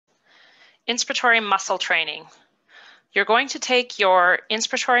Inspiratory muscle training. You're going to take your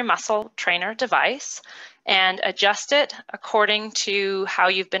Inspiratory muscle trainer device and adjust it according to how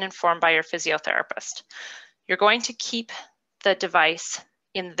you've been informed by your physiotherapist. You're going to keep the device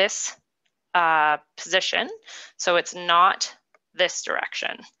in this position, so it's not this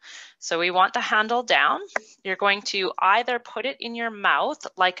direction. So we want the handle down. You're going to either put it in your mouth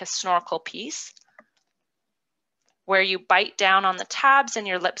like a snorkel piece, where you bite down on the tabs and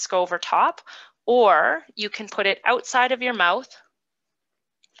your lips go over top, or you can put it outside of your mouth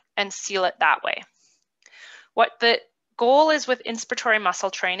and seal it that way. What the goal is with inspiratory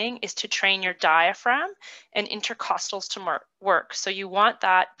muscle training is to train your diaphragm and intercostals to work. So you want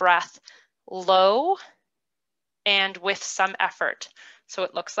that breath low and with some effort. So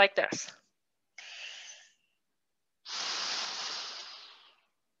it looks like this.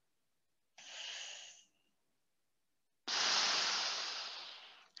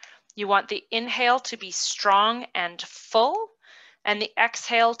 You want the inhale to be strong and full, and the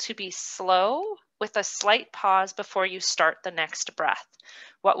exhale to be slow with a slight pause before you start the next breath.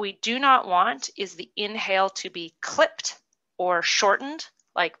 What we do not want is the inhale to be clipped or shortened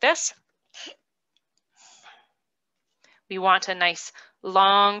like this. We want a nice,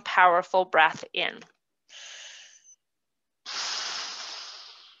 long, powerful breath in.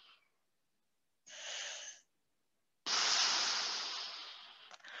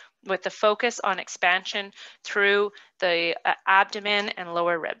 With the focus on expansion through the abdomen and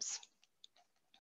lower ribs.